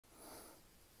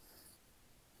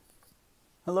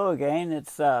Hello again,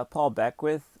 it's Paul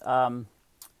Beckwith.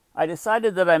 I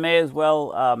decided that I may as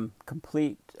well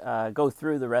go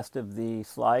through the rest of the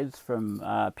slides from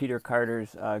Peter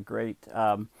Carter's great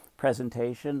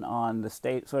presentation on the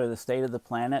state of the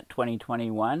planet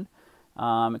 2021,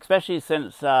 especially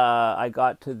since I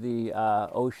got to the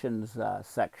oceans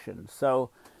section. So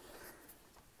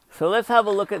let's have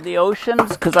a look at the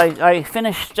oceans, because I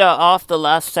finished off the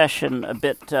last session a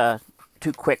bit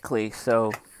too quickly,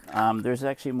 so there's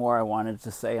actually more I wanted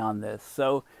to say on this.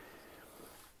 So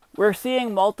we're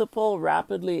seeing multiple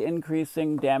rapidly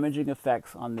increasing damaging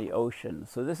effects on the ocean.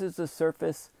 So this is the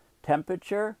surface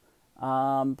temperature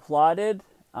plotted,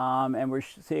 and we're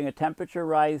seeing a temperature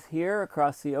rise here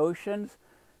across the oceans.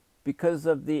 Because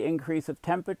of the increase of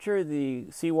temperature, the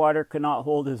seawater cannot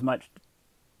hold as much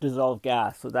dissolved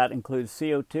gas. So that includes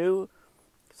CO2.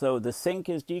 So the sink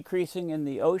is decreasing in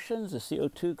the oceans, the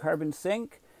CO2 carbon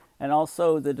sink, and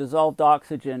also the dissolved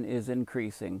oxygen is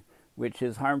increasing, which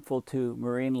is harmful to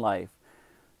marine life.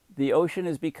 The ocean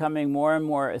is becoming more and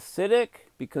more acidic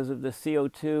because of the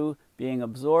CO2 being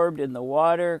absorbed in the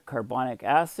water, carbonic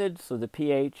acid, so the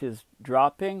pH is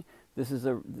dropping.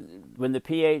 When the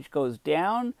pH goes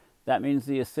down, that means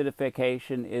the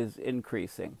acidification is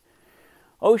increasing.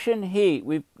 Ocean heat.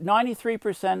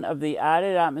 93% of the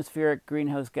added atmospheric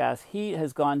greenhouse gas heat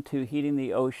has gone to heating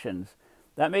the oceans.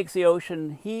 That makes the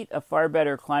ocean heat a far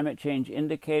better climate change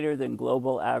indicator than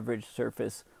global average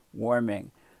surface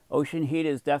warming. Ocean heat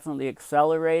is definitely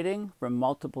accelerating from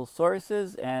multiple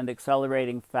sources and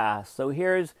accelerating fast. So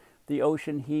here's the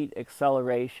ocean heat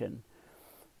acceleration.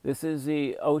 This is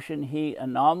the ocean heat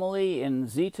anomaly in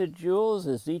zetajoules.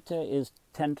 The zeta is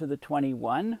 10 to the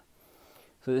 21.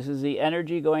 So this is the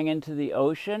energy going into the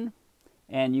ocean,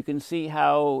 and you can see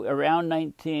how around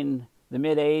the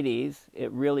mid-80s,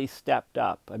 it really stepped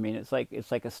up. I mean, it's like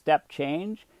a step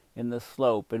change in the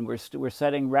slope, and we're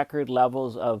setting record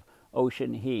levels of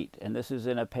ocean heat. And this is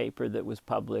in a paper that was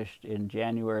published in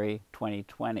January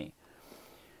 2020.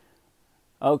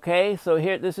 Okay, so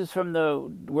this is from the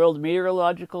World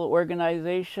Meteorological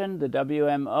Organization, the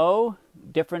WMO,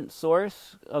 different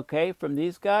source, okay, from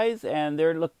these guys, and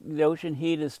the ocean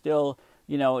heat is still,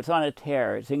 it's on a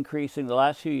tear. It's increasing. The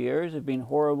last few years have been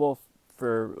horrible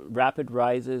for rapid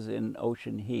rises in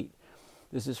ocean heat.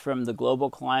 This is from the Global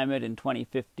Climate in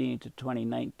 2015 to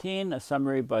 2019, a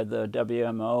summary by the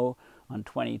WMO on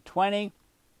 2020.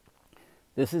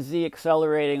 This is the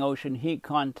accelerating ocean heat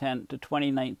content to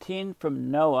 2019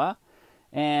 from NOAA,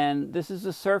 and this is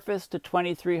the surface to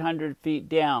 2,300 feet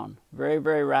down. Very,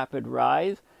 very rapid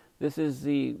rise. This is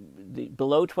the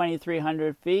below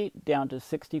 2,300 feet down to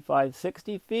 60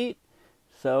 feet.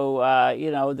 So,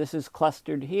 this is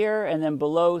clustered here, and then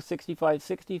below 60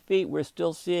 feet, we're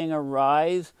still seeing a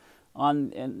rise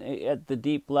at the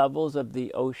deep levels of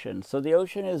the ocean. So the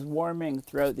ocean is warming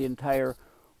throughout the entire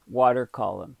water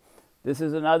column. This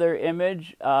is another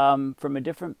image from a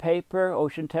different paper.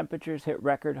 Ocean temperatures hit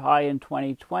record high in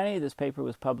 2020. This paper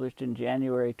was published in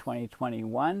January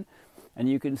 2021. And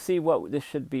you can see this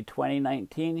should be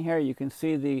 2019 here. You can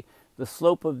see the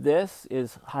slope of this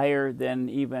is higher than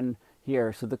even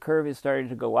here. So the curve is starting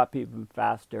to go up even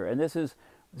faster. And this is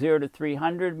 0 to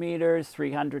 300 meters,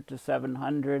 300 to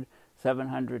 700,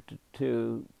 700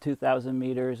 to 2,000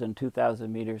 meters, and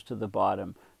 2,000 meters to the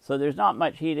bottom. So there's not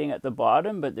much heating at the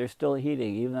bottom, but there's still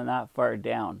heating even that far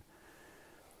down.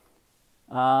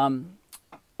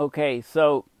 Okay,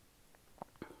 so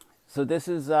this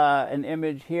is an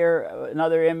image here,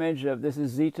 another image of, this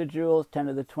is zetajoules, 10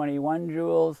 to the 21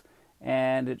 joules,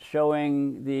 and it's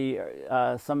showing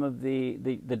some of the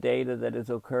data that is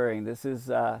occurring. This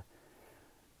is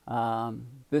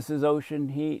ocean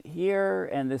heat here,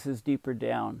 and this is deeper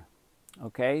down.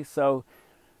 Okay, so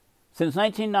since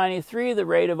 1993, the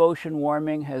rate of ocean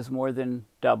warming has more than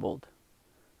doubled.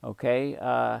 Okay,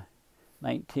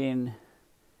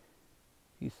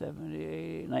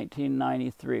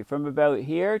 1993. From about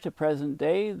here to present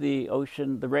day, the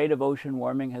rate of ocean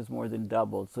warming has more than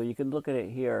doubled. So you can look at it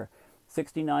here,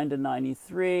 69 to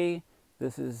 93.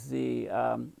 This is the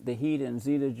heat in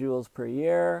zetajoules per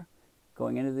year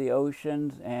going into the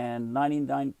oceans, and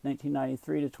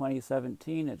 1993 to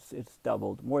 2017, it's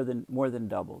doubled, more than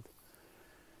doubled.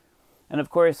 And of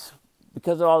course,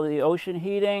 because of all the ocean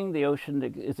heating, the ocean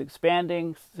is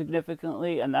expanding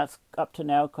significantly, and that's up to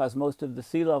now caused most of the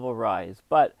sea level rise.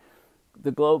 But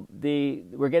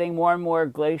we're getting more and more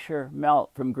glacier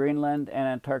melt from Greenland and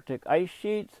Antarctic ice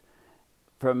sheets.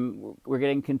 We're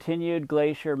getting continued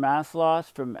glacier mass loss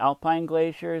from alpine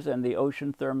glaciers and the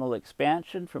ocean thermal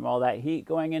expansion from all that heat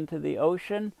going into the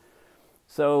ocean.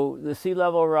 So the sea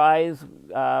level rise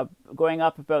going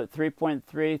up about 3.3,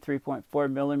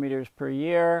 3.4 millimeters per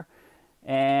year.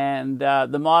 And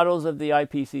the models of the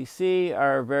IPCC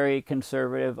are very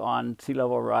conservative on sea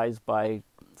level rise by,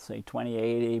 say,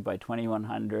 2080, by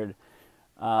 2100.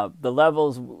 The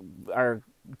levels are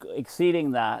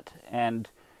exceeding that, and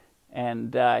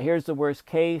here's the worst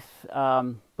case,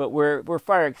 but we're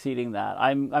far exceeding that.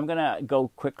 I'm going to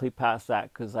go quickly past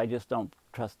that because I just don't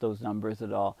trust those numbers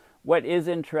at all. What is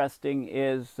interesting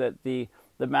is that the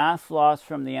mass loss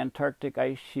from the Antarctic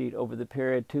ice sheet over the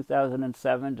period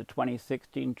 2007 to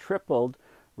 2016 tripled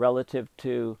relative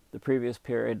to the previous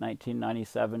period,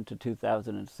 1997 to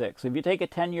 2006. So if you take a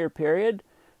 10-year period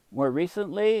more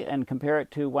recently and compare it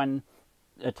to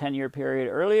a 10-year period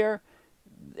earlier,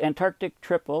 Antarctic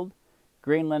tripled,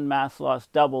 Greenland mass loss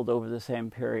doubled over the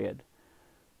same period.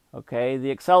 Okay,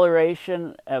 the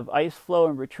acceleration of ice flow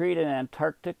and retreat in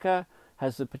Antarctica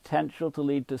has the potential to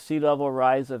lead to sea level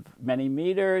rise of many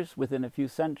meters within a few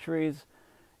centuries.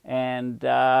 And,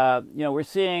 we're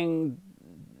seeing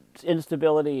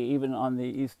instability even on the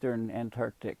eastern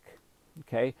Antarctic.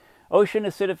 Okay, ocean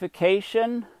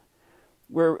acidification,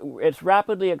 it's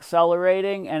rapidly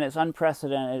accelerating, and it's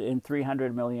unprecedented in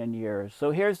 300 million years. So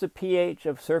here's the pH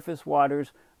of surface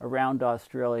waters around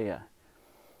Australia.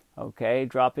 Okay,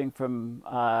 dropping from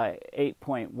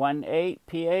 8.18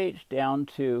 pH down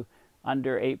to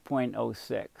under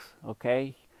 8.06.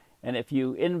 Okay, and if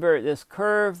you invert this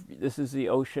curve, this is the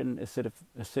ocean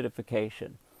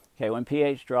acidification. Okay, when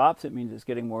pH drops, it means it's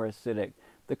getting more acidic.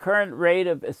 The current rate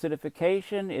of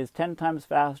acidification is 10 times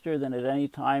faster than at any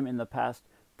time in the past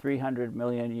 300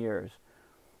 million years.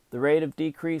 The rate of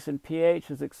decrease in pH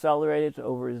has accelerated to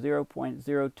over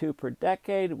 0.02 per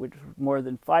decade, which is more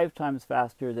than 5 times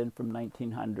faster than from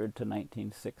 1900 to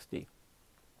 1960.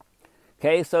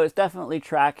 Okay, so it's definitely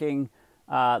tracking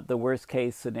the worst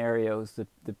case scenarios,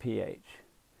 the pH.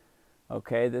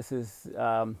 Okay, this is,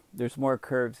 there's more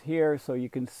curves here, so you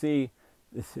can see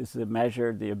this is the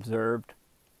measured, the observed,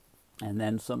 and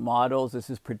then some models. This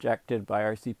is projected by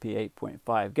RCP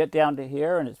 8.5. Get down to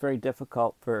here, and it's very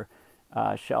difficult for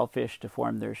shellfish to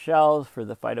form their shells, for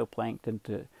the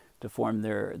phytoplankton to form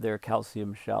their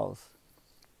calcium shells.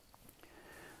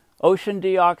 Ocean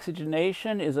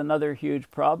deoxygenation is another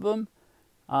huge problem.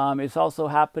 It's also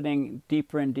happening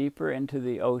deeper and deeper into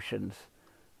the oceans.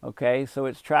 Okay, so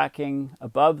it's tracking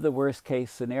above the worst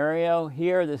case scenario.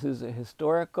 Here, this is a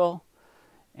historical,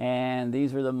 and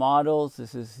these are the models.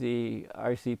 This is the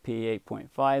RCP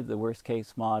 8.5, the worst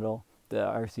case model, the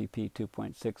RCP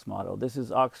 2.6 model. This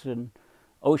is ocean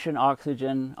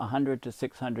oxygen, 100 to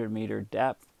 600 meter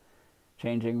depth,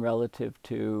 changing relative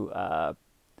to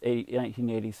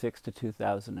 1986 to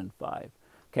 2005.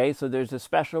 Okay, so there's a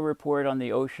special report on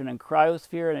the ocean and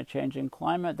cryosphere and a changing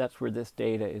climate. That's where this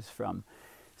data is from.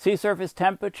 Sea surface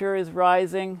temperature is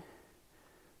rising.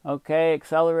 Okay,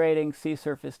 accelerating sea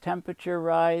surface temperature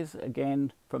rise,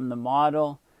 again from the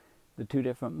model, the two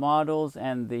different models,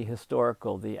 and the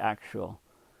historical, the actual.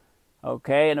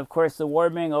 Okay, and of course the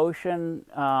warming ocean,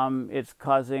 it's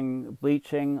causing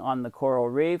bleaching on the coral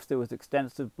reefs. There was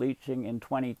extensive bleaching in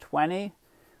 2020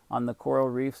 on the coral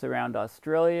reefs around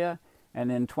Australia. And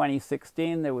in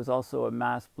 2016, there was also a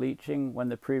mass bleaching when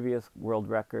the previous world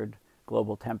record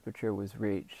global temperature was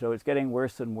reached. So it's getting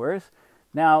worse and worse.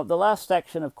 Now, the last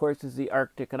section, of course, is the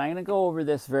Arctic. And I'm going to go over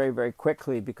this very, very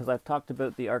quickly because I've talked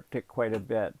about the Arctic quite a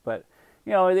bit. But,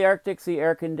 the Arctic's the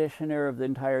air conditioner of the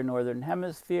entire northern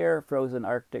hemisphere. Frozen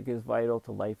Arctic is vital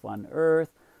to life on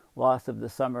Earth. Loss of the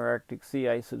summer Arctic sea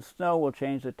ice and snow will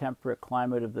change the temperate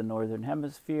climate of the northern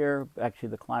hemisphere, actually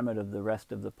the climate of the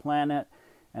rest of the planet.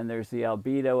 And there's the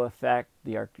albedo effect.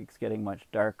 The Arctic's getting much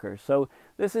darker. So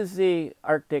this is the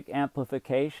Arctic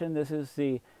amplification. This is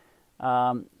the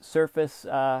surface.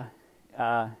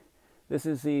 This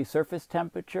is the surface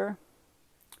temperature,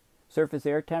 surface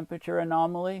air temperature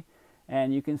anomaly,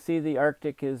 and you can see the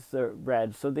Arctic is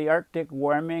red. So the Arctic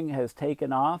warming has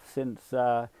taken off since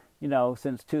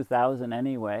since 2000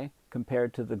 anyway,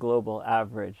 compared to the global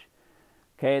average.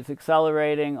 Okay, it's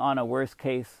accelerating on a worst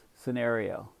case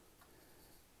scenario.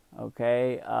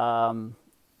 Okay,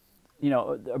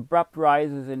 abrupt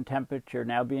rises in temperature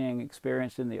now being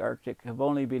experienced in the Arctic have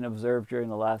only been observed during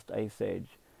the last ice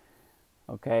age.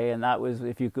 Okay, and that was,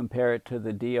 if you compare it to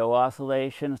the DO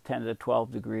oscillations, 10 to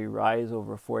 12 degree rise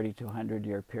over a 40 to 100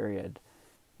 year period.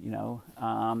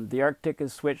 The Arctic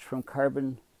has switched from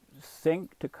carbon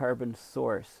sink to carbon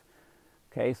source.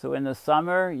 Okay, so in the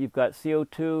summer, you've got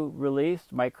CO2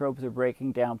 released. Microbes are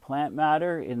breaking down plant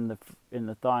matter in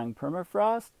the thawing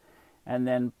permafrost.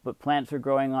 but plants are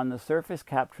growing on the surface,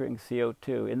 capturing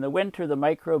CO2. In the winter, the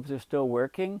microbes are still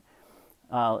working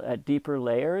at deeper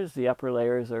layers. The upper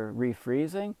layers are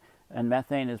refreezing, and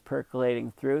methane is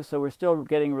percolating through. So we're still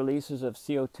getting releases of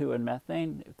CO2 and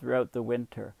methane throughout the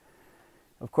winter.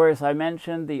 Of course, I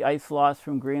mentioned the ice loss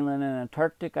from Greenland and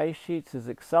Antarctic ice sheets is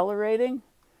accelerating.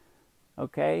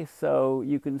 Okay, so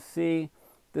you can see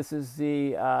this is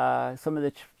the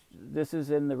this is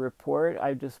in the report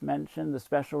I just mentioned, the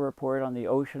special report on the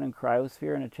ocean and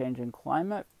cryosphere and a changing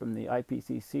climate from the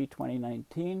IPCC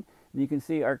 2019. And you can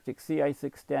see Arctic sea ice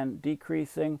extent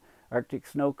decreasing, Arctic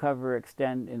snow cover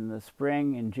extent in the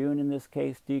spring, in June in this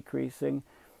case, decreasing,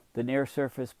 the near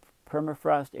surface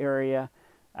permafrost area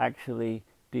actually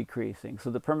decreasing. So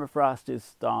the permafrost is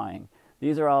thawing.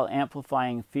 These are all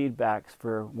amplifying feedbacks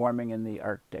for warming in the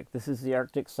Arctic. This is the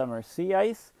Arctic summer sea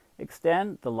ice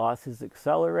extent. The loss is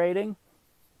accelerating,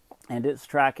 and it's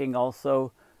tracking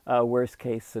also a worst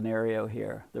case scenario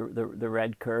here, the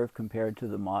red curve compared to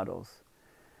the models.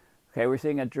 Okay, we're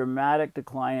seeing a dramatic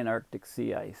decline in Arctic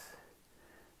sea ice.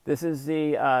 This is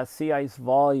the sea ice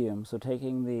volume, so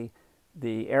taking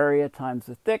the area times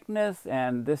the thickness,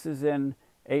 and this is in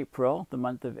April, the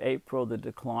month of April, the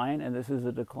decline, and this is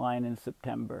a decline in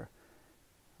September.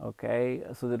 Okay,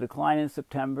 so the decline in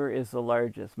September is the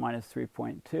largest, minus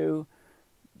 3.2.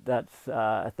 That's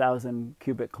 1,000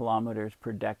 cubic kilometers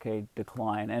per decade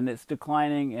decline, and it's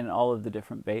declining in all of the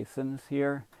different basins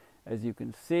here, as you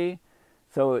can see.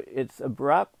 So it's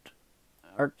abrupt.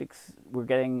 We're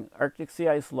getting Arctic sea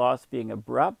ice loss being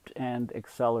abrupt and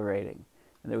accelerating.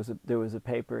 And there was a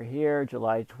paper here,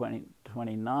 July 29,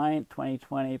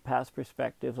 2020, Past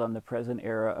Perspectives on the Present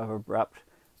Era of Abrupt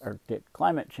Arctic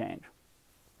Climate Change.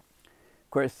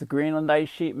 Of course, the Greenland ice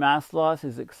sheet mass loss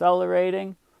is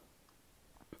accelerating.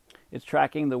 It's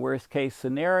tracking the worst case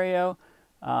scenario.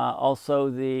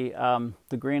 Also, the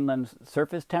Greenland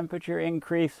surface temperature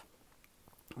increase.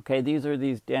 Okay, these are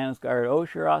these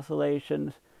Dansgaard-Oshur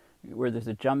oscillations where there's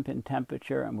a jump in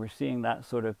temperature, and we're seeing that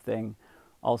sort of thing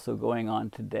also going on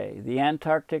today. The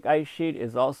Antarctic ice sheet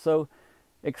is also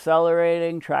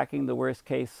accelerating, tracking the worst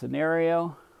case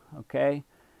scenario. Okay,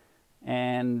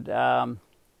 and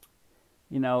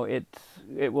you know, it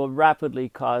will rapidly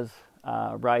cause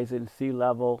a rise in sea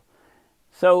level.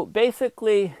 So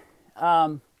basically,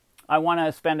 I want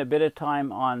to spend a bit of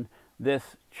time on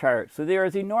this chart. So there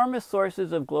is enormous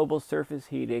sources of global surface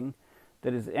heating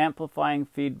that is amplifying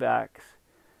feedbacks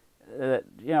that,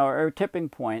 you know, are tipping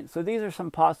points. So these are some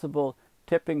possible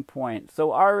tipping points.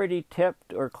 So already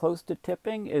tipped or close to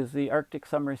tipping is the Arctic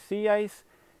summer sea ice,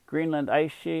 Greenland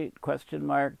ice sheet, question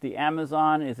mark. The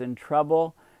Amazon is in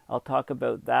trouble. I'll talk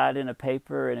about that in a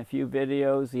paper in a few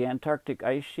videos. The Antarctic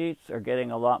ice sheets are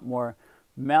getting a lot more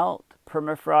melt.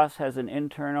 Permafrost has an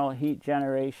internal heat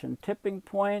generation tipping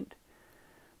point.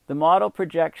 The model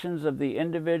projections of the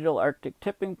individual Arctic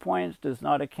tipping points does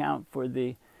not account for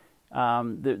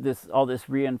all this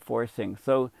reinforcing.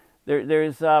 So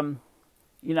there's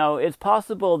you know, it's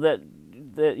possible that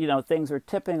you know, things are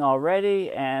tipping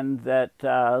already, and that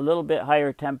a little bit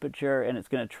higher temperature, and it's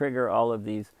going to trigger all of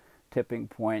these tipping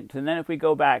points. And then if we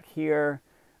go back here,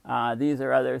 these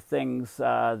are other things: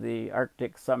 the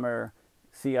Arctic summer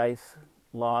sea ice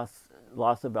loss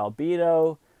of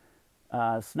albedo.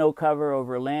 Snow cover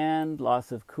over land,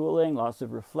 loss of cooling, loss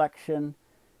of reflection,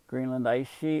 Greenland ice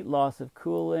sheet, loss of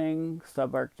cooling,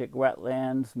 subarctic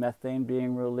wetlands, methane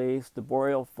being released. The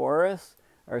boreal forests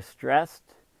are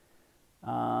stressed.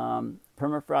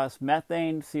 Permafrost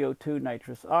methane, CO2,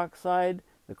 nitrous oxide,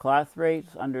 the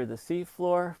clathrates under the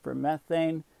seafloor for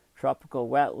methane, tropical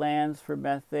wetlands for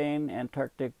methane,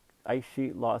 Antarctic ice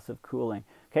sheet, loss of cooling.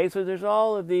 Okay, so there's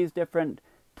all of these different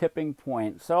tipping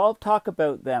points. So I'll talk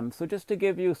about them. So just to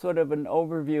give you sort of an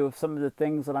overview of some of the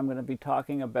things that I'm going to be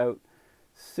talking about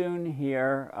soon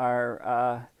here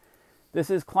are, this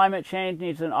is climate change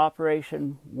needs an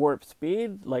Operation Warp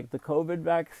Speed, like the COVID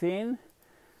vaccine.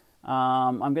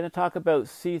 I'm going to talk about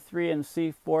C3 and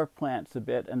C4 plants a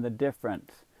bit and the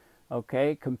difference.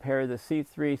 Okay, compare the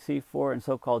C3, C4, and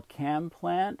so-called CAM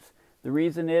plants. The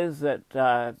reason is that,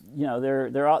 you know,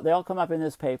 they all come up in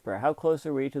this paper. How close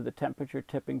are we to the temperature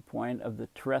tipping point of the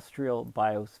terrestrial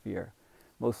biosphere,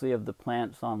 mostly of the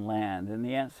plants on land? And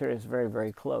the answer is very,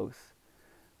 very close.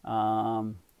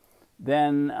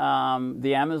 Then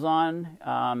the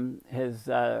Amazon has,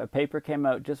 a paper came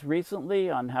out just recently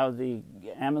on how the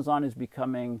Amazon is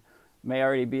may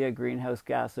already be a greenhouse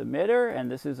gas emitter.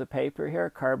 And this is a paper here,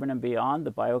 Carbon and Beyond,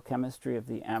 the Biochemistry of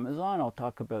the Amazon. I'll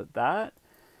talk about that.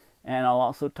 And I'll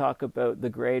also talk about the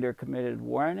greater committed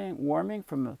warming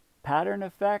from pattern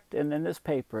effect, and in this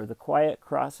paper, the quiet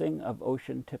crossing of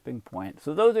ocean tipping point.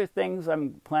 So those are things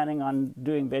I'm planning on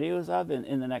doing videos of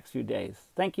in the next few days.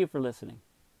 Thank you for listening.